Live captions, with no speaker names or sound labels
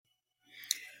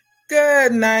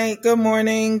Good night, good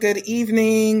morning, good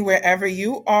evening, wherever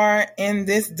you are in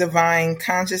this divine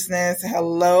consciousness.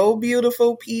 Hello,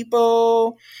 beautiful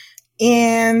people,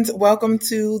 and welcome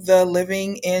to the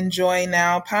Living in Joy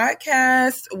Now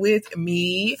podcast with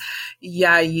me,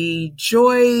 Yayi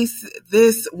Joyce.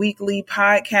 This weekly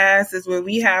podcast is where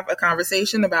we have a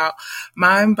conversation about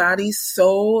mind, body,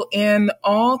 soul, and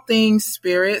all things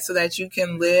spirit so that you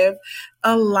can live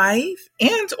a life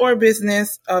and or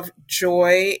business of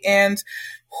joy. And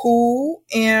who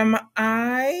am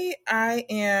I? I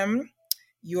am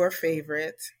your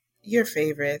favorite,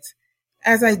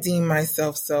 as I deem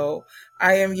myself so.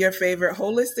 I am your favorite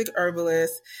holistic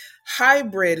herbalist,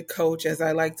 hybrid coach, as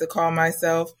I like to call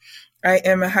myself. I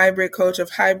am a hybrid coach of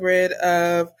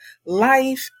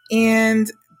life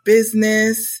and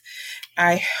business.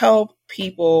 I help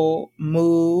people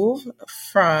move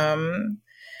from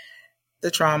the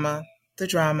trauma, the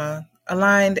drama,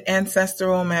 aligned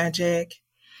ancestral magic,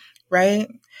 right?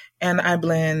 And I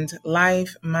blend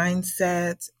life,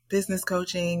 mindset, business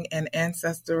coaching, and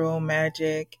ancestral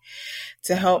magic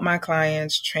to help my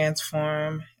clients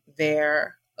transform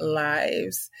their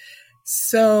lives.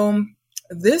 So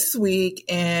this week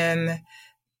in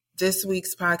this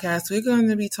week's podcast, we're going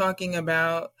to be talking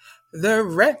about the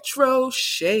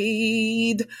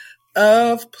retroshade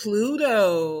of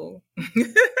Pluto.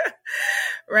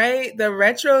 Right? The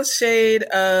retroshade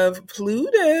of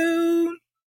Pluto.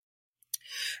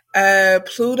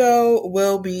 Pluto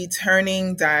will be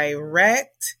turning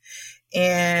direct,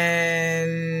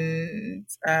 and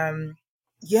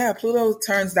Pluto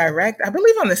turns direct, I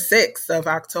believe, on the 6th of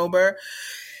October.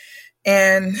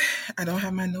 And I don't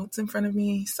have my notes in front of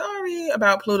me. Sorry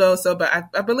about Pluto. But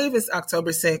I believe it's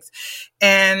October 6th.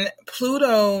 And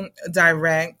Pluto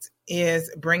direct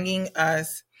is bringing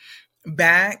us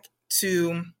back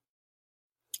to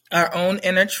our own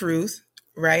inner truth,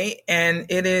 right? And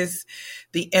it is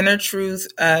the inner truth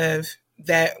of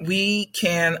that we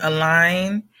can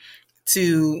align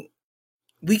to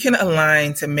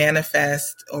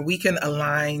manifest, or we can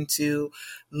align to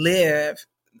live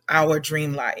our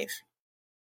dream life.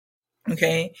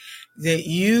 Okay, that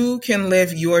you can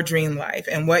live your dream life,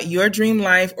 and what your dream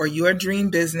life or your dream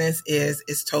business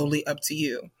is totally up to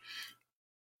you.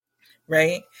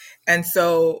 Right? And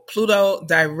so Pluto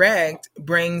direct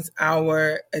brings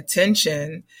our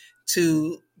attention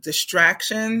to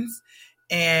distractions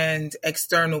and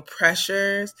external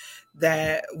pressures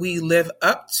that we live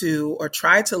up to or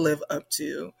try to live up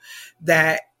to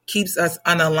that keeps us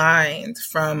unaligned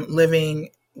from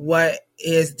living what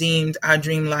is deemed our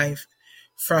dream life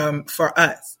for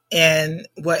us, and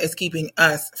what is keeping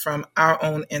us from our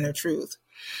own inner truth,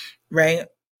 right?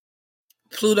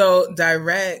 Pluto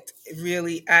direct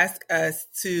really asks us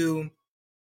to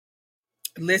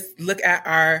look at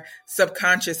our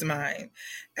subconscious mind,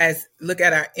 as look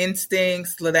at our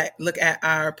instincts, look at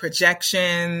our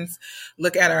projections,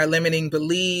 look at our limiting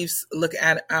beliefs, look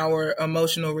at our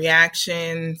emotional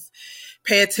reactions,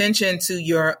 pay attention to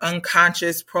your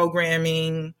unconscious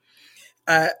programming.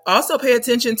 Also pay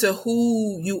attention to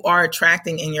who you are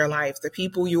attracting in your life, the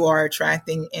people you are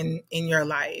attracting in your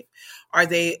life. Are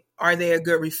they a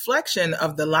good reflection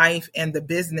of the life and the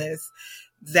business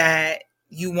that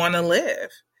you want to live,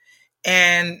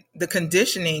 and the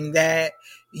conditioning that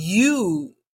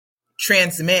you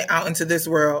transmit out into this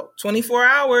world 24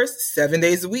 hours, 7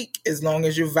 days a week, as long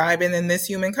as you're vibing in this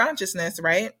human consciousness,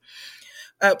 right?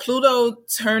 Pluto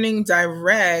turning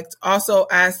direct also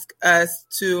asks us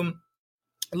to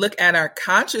look at our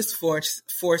conscious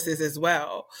forces as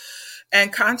well.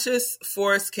 And conscious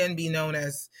force can be known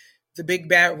as the big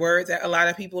bad word that a lot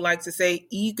of people like to say,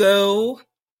 ego,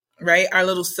 right? Our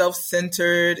little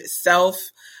self-centered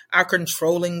self, our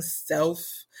controlling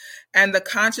self, and the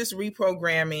conscious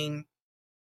reprogramming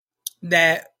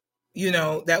that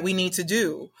we need to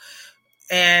do.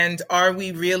 And are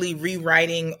we really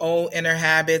rewriting old inner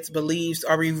habits, beliefs?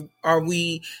 Are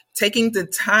we taking the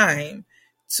time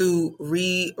to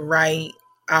rewrite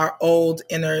our old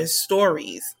inner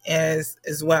stories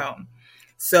as well?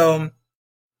 So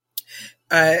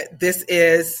this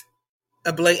is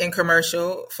a blatant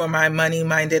commercial for my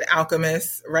money-minded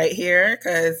alchemist right here,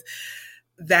 because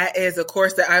that is a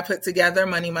course that I put together,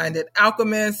 Money-Minded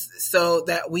Alchemist, so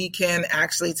that we can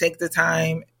actually take the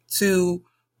time to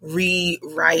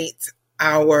rewrite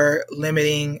our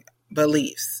limiting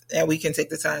beliefs, that we can take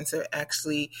the time to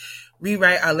actually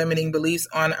rewrite our limiting beliefs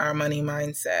on our money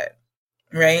mindset,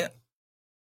 right?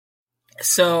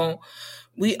 So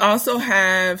we also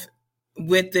have,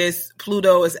 with this,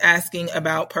 Pluto is asking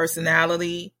about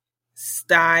personality,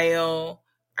 style,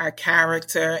 our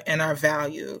character, and our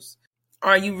values.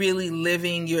 Are you really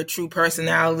living your true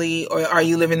personality, or are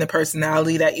you living the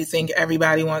personality that you think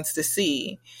everybody wants to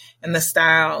see, and the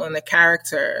style and the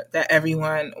character that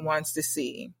everyone wants to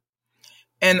see?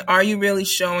 And are you really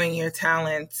showing your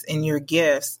talents and your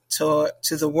gifts to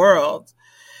the world?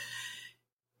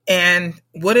 And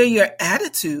what is your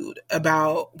attitude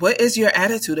about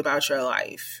your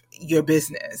life, your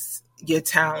business, your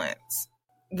talents?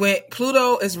 When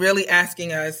Pluto is really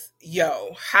asking us,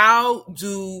 yo, how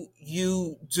do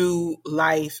you do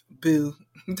life, boo?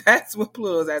 That's what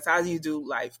Pluto is asking. How do you do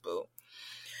life, boo?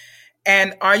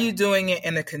 And are you doing it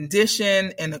in a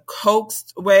conditioned, in a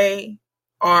coaxed way?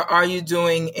 Or are you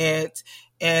doing it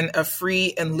in a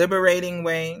free and liberating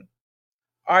way?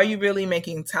 Are you really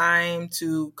making time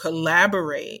to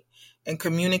collaborate and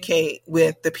communicate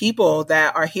with the people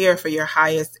that are here for your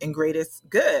highest and greatest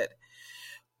good?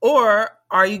 Or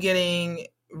are you getting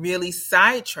really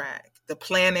sidetracked? The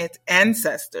planet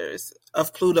ancestors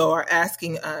of Pluto are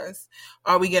asking us,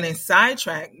 are we getting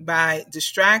sidetracked by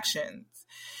distractions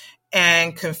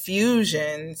and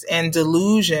confusions and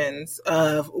delusions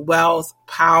of wealth,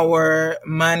 power,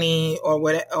 money, or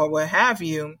what have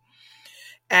you?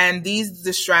 And these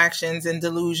distractions and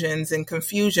delusions and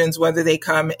confusions, whether they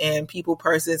come in people,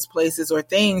 persons, places, or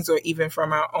things, or even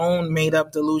from our own made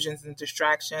up delusions and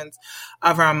distractions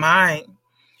of our mind,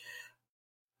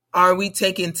 are we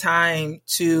taking time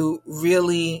to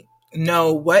really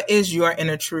know what is your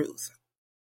inner truth?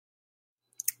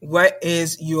 What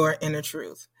is your inner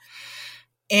truth?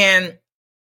 And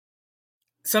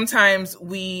sometimes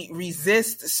we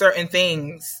resist certain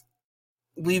things.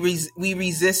 We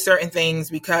resist certain things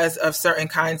because of certain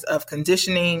kinds of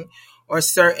conditioning, or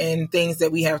certain things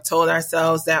that we have told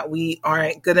ourselves that we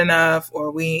aren't good enough,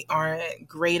 or we aren't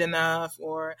great enough,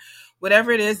 or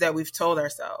whatever it is that we've told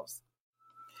ourselves.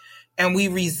 And we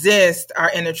resist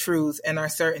our inner truth and our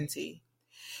certainty.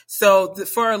 So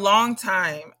for a long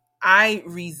time, I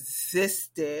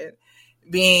resisted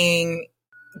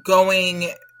going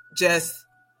just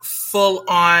full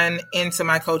on into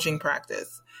my coaching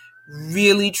practice.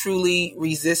 Really, truly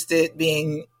resisted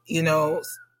being,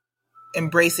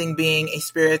 embracing being a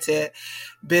spirited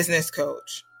business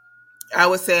coach. I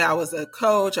would say I was a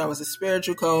coach. I was a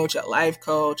spiritual coach, a life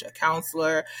coach, a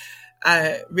counselor,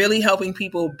 really helping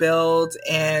people build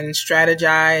and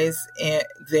strategize in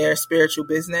their spiritual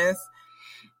business.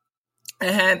 I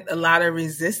had a lot of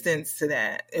resistance to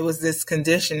that. It was this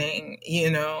conditioning,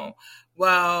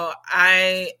 well,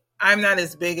 I'm not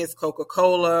as big as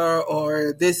Coca-Cola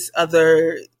or this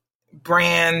other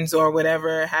brands or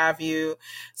whatever have you.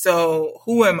 So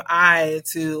who am I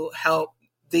to help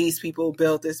these people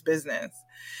build this business?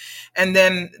 And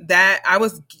then that I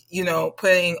was,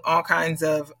 putting all kinds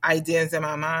of ideas in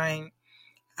my mind.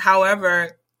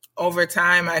 However, over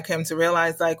time, I came to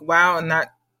realize wow, not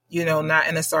in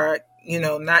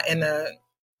a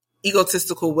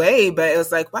egotistical way, but it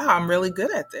was wow, I'm really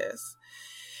good at this.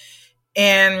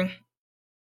 And,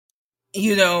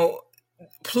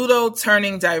 Pluto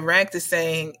turning direct is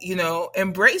saying,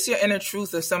 embrace your inner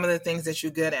truth of some of the things that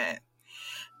you're good at.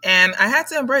 And I had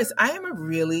to embrace, I am a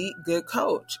really good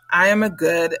coach. I am a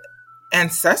good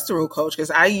ancestral coach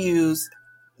because I use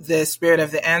the spirit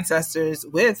of the ancestors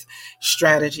with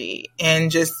strategy and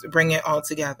just bring it all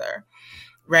together,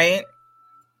 right?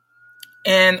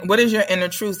 And what is your inner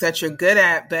truth that you're good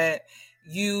at, but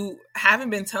you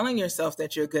haven't been telling yourself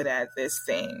that you're good at this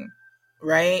thing,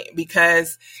 right?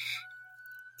 Because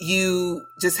you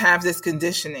just have this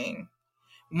conditioning.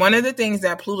 One of the things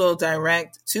that Pluto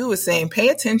direct too is saying, pay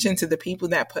attention to the people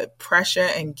that put pressure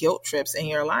and guilt trips in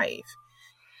your life.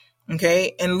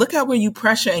 Okay. And look at where you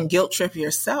pressure and guilt trip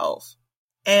yourself.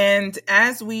 And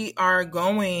as we are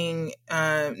going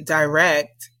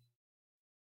direct,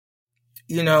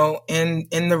 in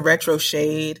the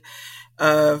retroshade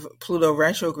of Pluto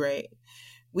retrograde,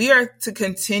 we are to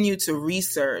continue to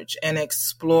research and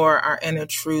explore our inner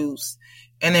truths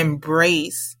and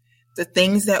embrace the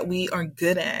things that we are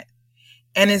good at.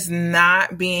 And it's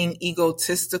not being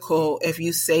egotistical if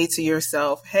you say to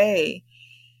yourself, hey,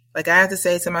 I have to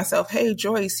say to myself, hey,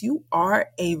 Joyce, you are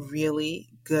a really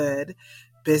good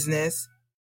business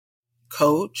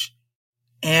coach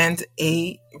and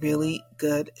a really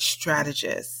good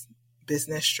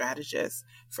business strategist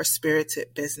for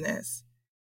spirited business.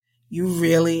 You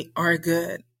really are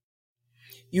good.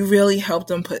 You really help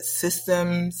them put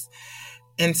systems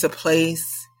into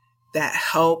place that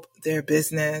help their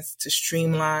business to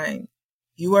streamline.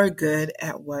 You are good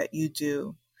at what you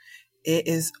do. It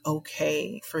is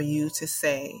okay for you to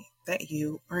say that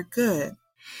you are good.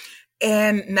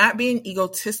 And not being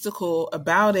egotistical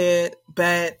about it,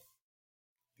 but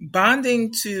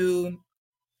bonding to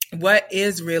What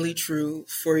is really true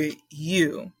for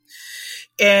you?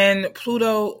 And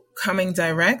Pluto coming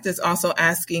direct is also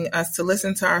asking us to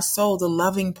listen to our soul, the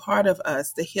loving part of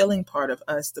us, the healing part of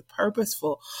us, the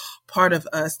purposeful part of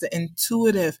us, the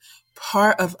intuitive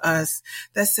part of us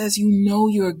that says,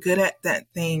 you're good at that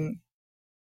thing.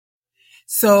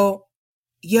 So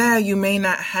yeah, you may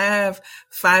not have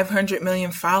 500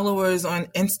 million followers on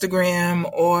Instagram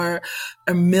or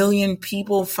 1 million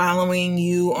people following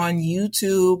you on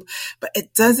YouTube, but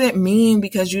it doesn't mean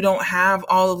because you don't have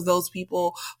all of those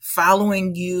people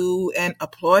following you and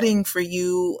applauding for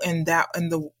you and that in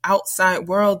the outside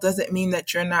world doesn't mean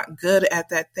that you're not good at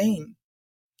that thing.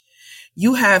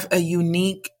 You have a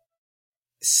unique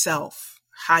self.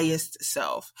 Highest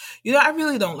self. I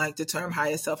really don't like the term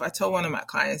highest self. I told one of my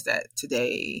clients that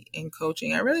today in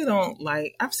coaching.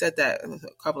 I've said that a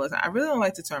couple of times. I really don't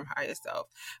like the term highest self.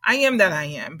 I am that I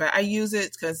am, but I use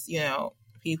it because,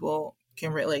 people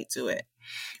can relate to it.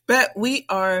 But we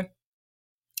are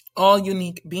all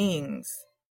unique beings.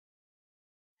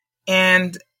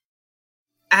 And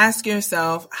ask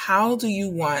yourself, how do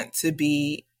you want to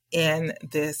be in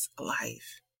this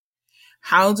life?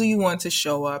 How do you want to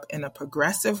show up in a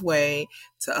progressive way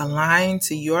to align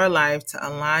to your life, to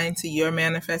align to your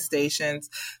manifestations,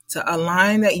 to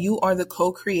align that you are the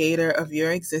co-creator of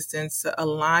your existence, to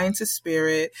align to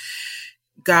spirit,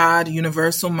 God,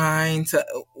 universal mind, to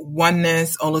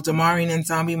oneness, Olodumare and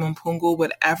Nzambi Mpungu,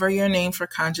 whatever your name for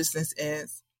consciousness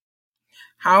is?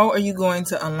 How are you going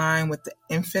to align with the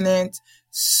infinite,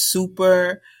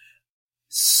 super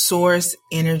source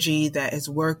energy that is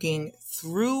working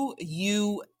through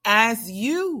you as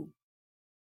you?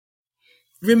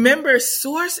 Remember,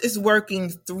 source is working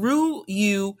through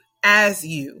you as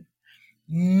you.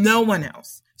 No one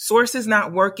else. Source is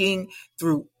not working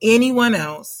through anyone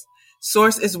else.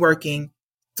 Source is working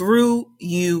through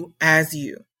you as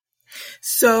you.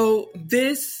 So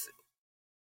this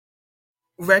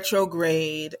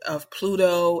retrograde of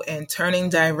Pluto and turning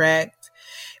direct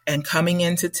and coming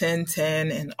into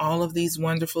 1010 and all of these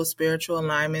wonderful spiritual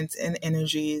alignments and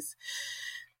energies,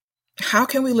 how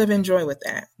can we live in joy with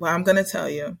that? Well, I'm going to tell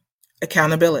you,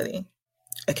 accountability.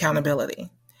 Accountability.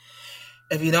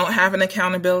 If you don't have an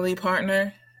accountability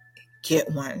partner,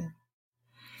 get one.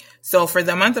 So for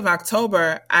the month of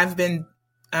October, I've been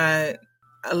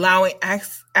allowing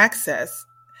access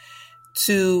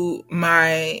to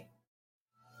my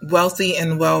wealthy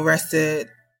and well-rested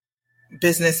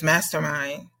business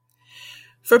mastermind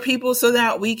for people so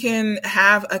that we can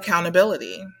have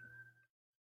accountability.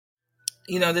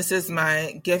 This is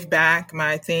my give back,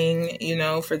 my thing,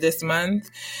 for this month.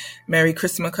 Merry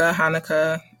Christmas,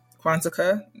 Hanukkah,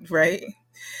 Kwanzaa, right?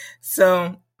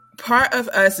 So part of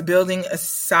us building a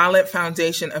solid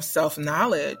foundation of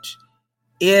self-knowledge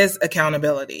is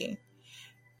accountability.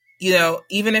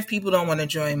 Even if people don't want to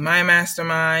join my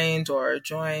mastermind or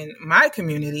join my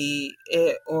community,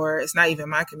 or it's not even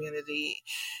my community,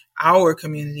 our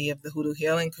community of the Hoodoo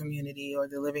Healing community or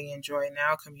the Living in Joy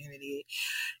Now community,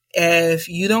 if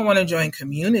you don't want to join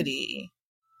community,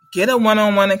 get a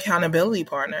one-on-one accountability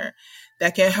partner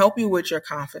that can help you with your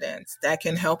confidence, that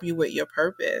can help you with your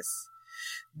purpose,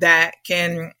 that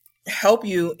can help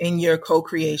you in your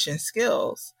co-creation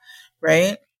skills,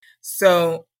 right?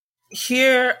 So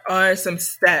here are some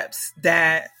steps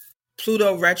that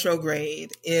Pluto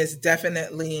retrograde is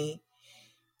definitely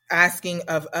asking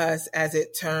of us as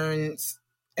it turns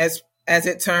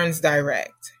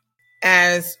direct.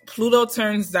 As Pluto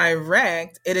turns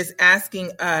direct, it is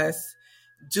asking us,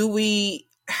 do we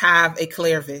have a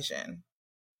clear vision?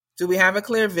 Do we have a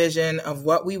clear vision of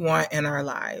what we want in our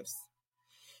lives?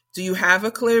 Do you have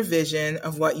a clear vision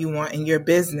of what you want in your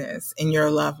business, in your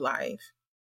love life?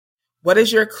 What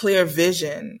is your clear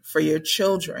vision for your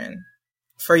children,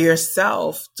 for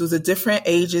yourself through the different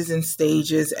ages and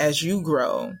stages as you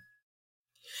grow?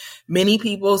 Many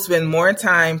people spend more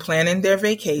time planning their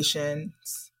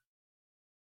vacations,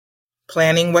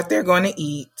 planning what they're going to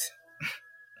eat,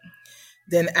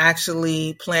 than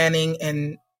actually planning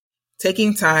and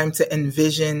taking time to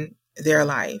envision their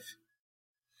life.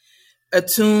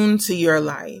 Attune to your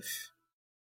life.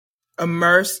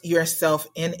 Immerse yourself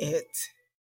in it.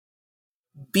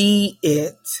 Be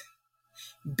it.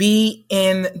 Be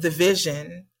in the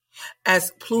vision.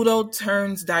 As Pluto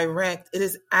turns direct, it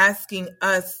is asking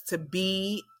us to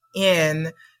be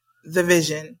in the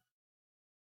vision.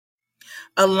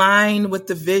 Align with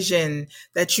the vision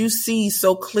that you see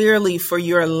so clearly for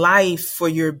your life, for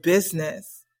your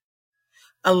business.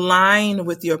 Align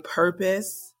with your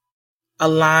purpose.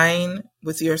 Align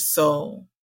with your soul.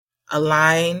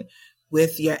 Align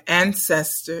with your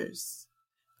ancestors.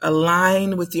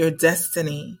 align with your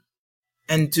destiny,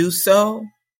 and do so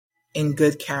in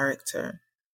good character.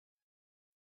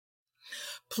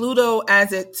 Pluto,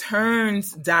 as it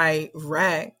turns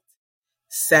direct,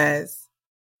 says,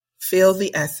 feel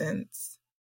the essence.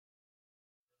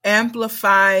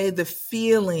 Amplify the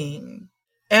feeling.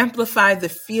 Amplify the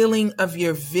feeling of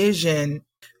your vision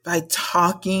by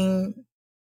talking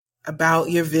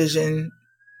about your vision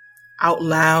out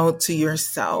loud to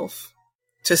yourself,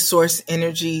 to source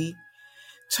energy,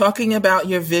 talking about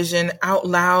your vision out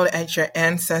loud at your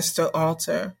ancestor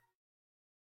altar.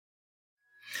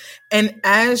 And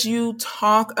as you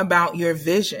talk about your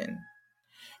vision,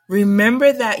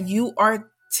 remember that you are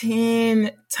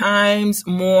 10 times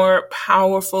more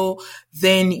powerful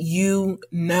than you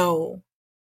know,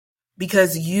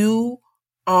 because you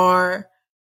are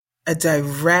a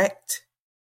direct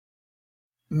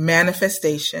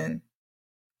manifestation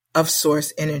of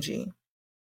source energy.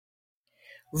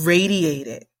 Radiate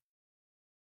it.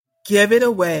 Give it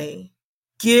away.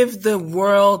 Give the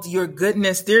world your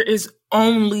goodness. There is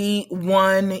only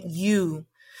one you.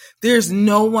 There's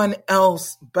no one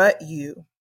else but you.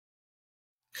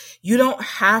 You don't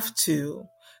have to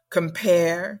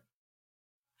compare.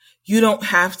 You don't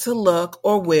have to look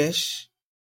or wish.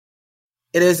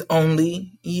 It is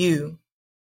only you.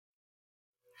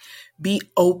 Be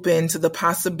open to the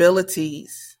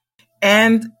possibilities.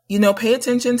 And, pay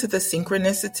attention to the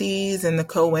synchronicities and the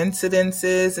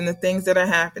coincidences and the things that are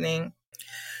happening.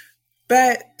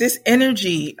 But this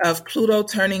energy of Pluto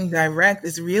turning direct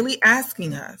is really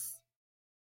asking us,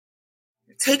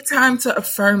 take time to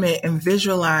affirm it and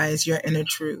visualize your inner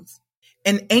truth.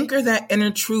 And anchor that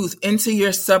inner truth into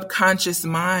your subconscious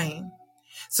mind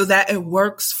so that it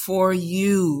works for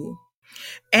you.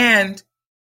 And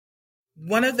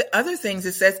one of the other things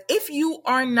it says, if you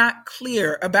are not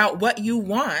clear about what you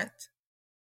want,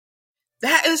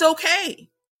 that is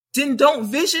okay. Then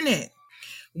don't vision it.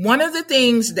 One of the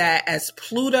things that as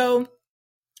Pluto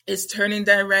is turning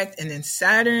direct and then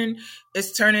Saturn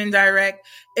is turning direct,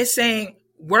 is saying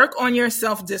work on your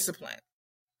self-discipline,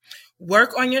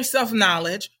 work on your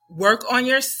self-knowledge, work on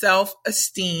your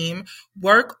self-esteem,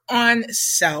 work on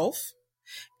self,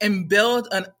 and build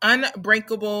an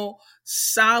unbreakable,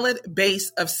 solid base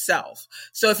of self.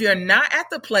 So if you're not at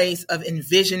the place of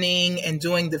envisioning and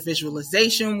doing the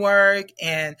visualization work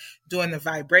and doing the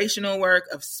vibrational work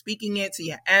of speaking it to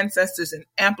your ancestors and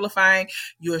amplifying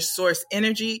your source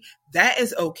energy, that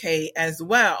is okay as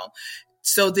well.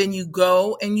 So then you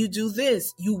go and you do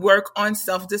this. You work on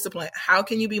self-discipline. How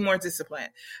can you be more disciplined?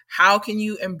 How can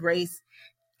you embrace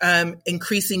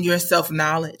increasing your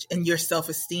self-knowledge and your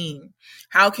self-esteem?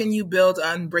 How can you build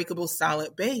an unbreakable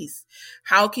solid base?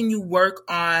 How can you work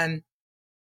on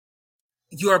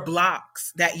your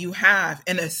blocks that you have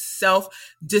in a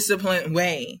self-disciplined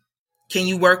way? Can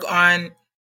you work on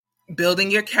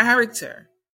building your character,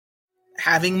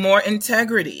 having more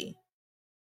integrity,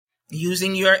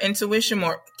 using your intuition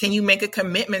more? Can you make a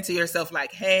commitment to yourself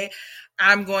like, hey,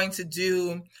 I'm going to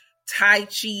do Tai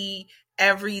Chi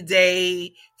every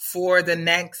day for the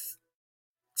next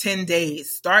 10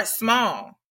 days. Start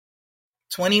small.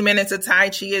 20 minutes of Tai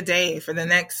Chi a day for the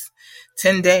next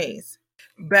 10 days.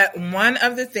 But one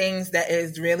of the things that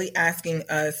is really asking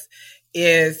us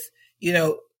is,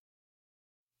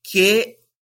 get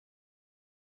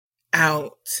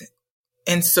out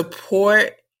and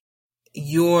support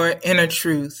your inner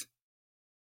truth.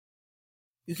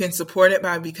 You can support it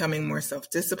by becoming more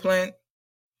self-disciplined.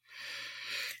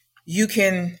 You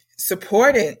can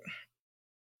support it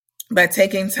by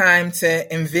taking time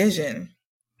to envision,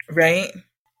 right?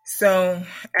 So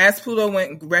as Pluto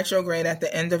went retrograde at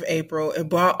the end of April, it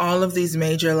brought all of these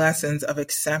major lessons of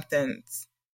acceptance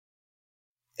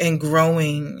and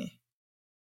growing.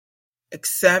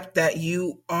 Accept that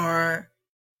you are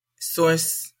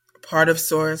source, part of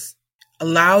source.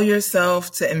 Allow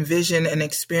yourself to envision and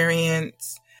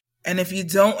experience. And if you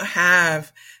don't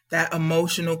have that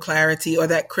emotional clarity or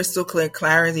that crystal clear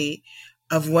clarity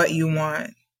of what you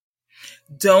want,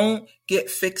 don't get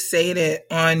fixated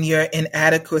on your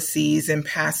inadequacies and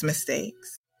past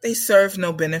mistakes. They serve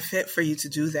no benefit for you to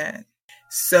do that.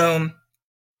 So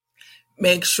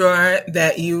make sure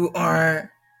that you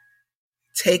are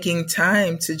taking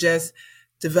time to just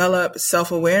develop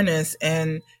self-awareness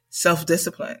and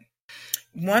self-discipline.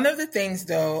 One of the things,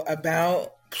 though,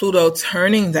 about Pluto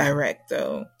turning direct,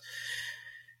 though,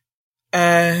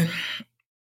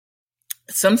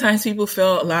 sometimes people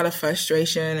feel a lot of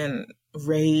frustration and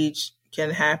rage can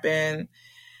happen.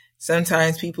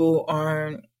 Sometimes people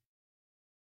are,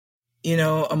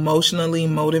 emotionally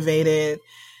motivated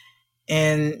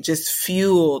and just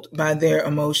fueled by their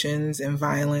emotions and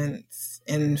violence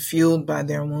and fueled by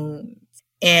their wounds.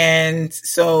 And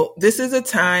so this is a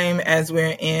time, as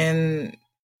we're in,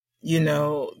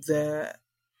 the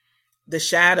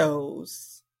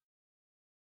shadows,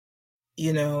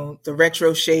 the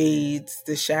retroshades,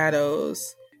 the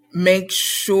shadows. Make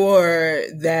sure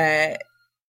that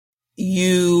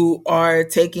you are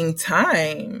taking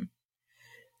time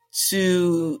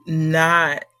to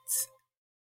not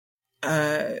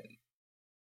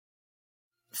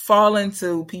fall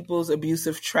into people's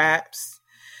abusive traps,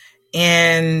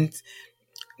 and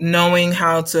knowing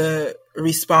how to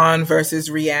respond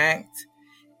versus react,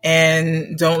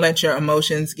 and don't let your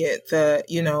emotions get the,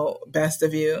 best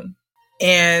of you.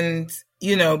 And,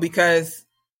 because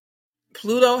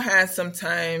Pluto has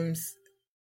sometimes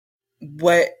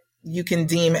what you can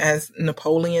deem as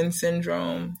Napoleon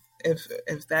syndrome,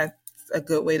 if that's a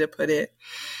good way to put it,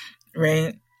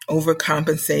 right?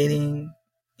 Overcompensating,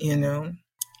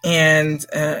 and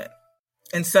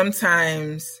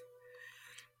sometimes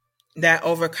that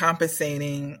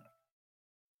overcompensating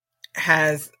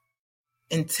has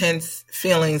intense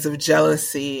feelings of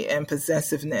jealousy and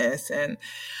possessiveness and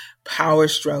power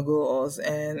struggles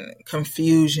and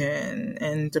confusion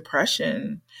and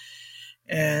depression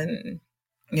and,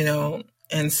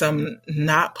 and some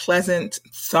not pleasant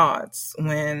thoughts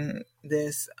when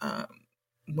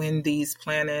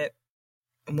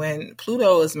when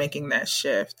Pluto is making that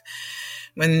shift,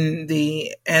 when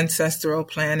the ancestral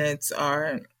planets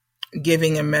are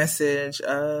giving a message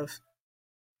of,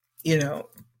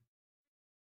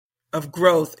 of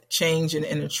growth, change, and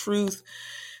inner truth.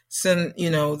 Some,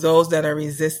 those that are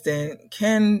resistant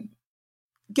can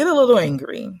get a little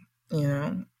angry,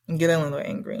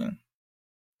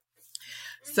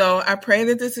 So I pray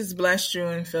that this has blessed you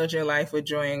and filled your life with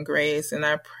joy and grace. And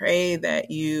I pray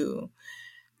that you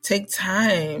take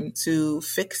time to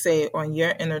fixate on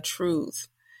your inner truth,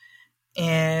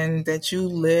 and that you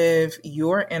live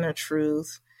your inner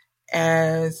truth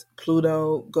as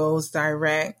Pluto goes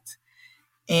direct.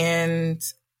 And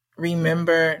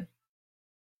remember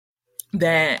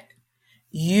that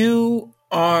you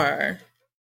are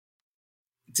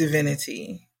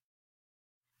divinity.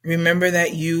 Remember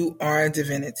that you are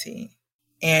divinity.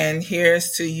 And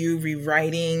here's to you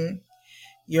rewriting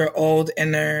your old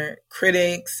inner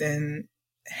critics and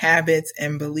habits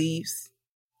and beliefs.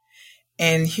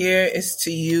 And here is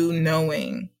to you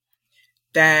knowing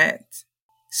that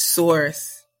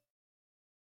source,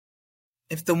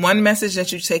 if the one message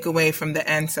that you take away from the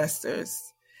ancestors,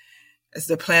 as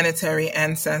the planetary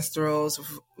ancestrals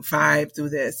vibe through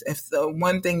this, if the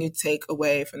one thing you take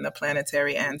away from the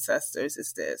planetary ancestors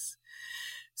is this: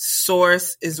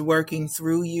 source is working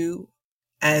through you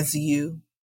as you.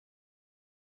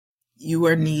 You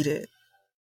are needed.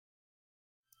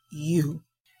 You.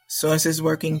 Source is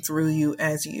working through you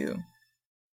as you.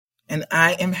 And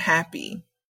I am happy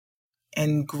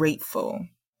and grateful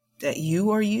that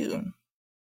you are you.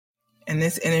 And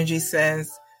this energy says,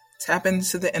 tap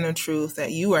into the inner truth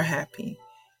that you are happy,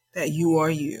 that you are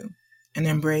you, and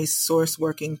embrace source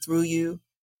working through you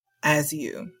as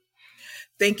you.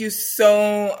 Thank you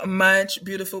so much,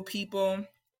 beautiful people,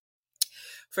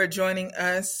 for joining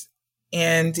us.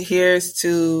 And here's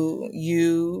to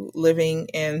you living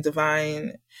in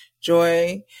divine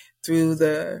joy through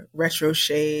the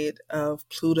retroshade of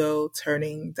Pluto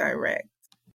turning direct.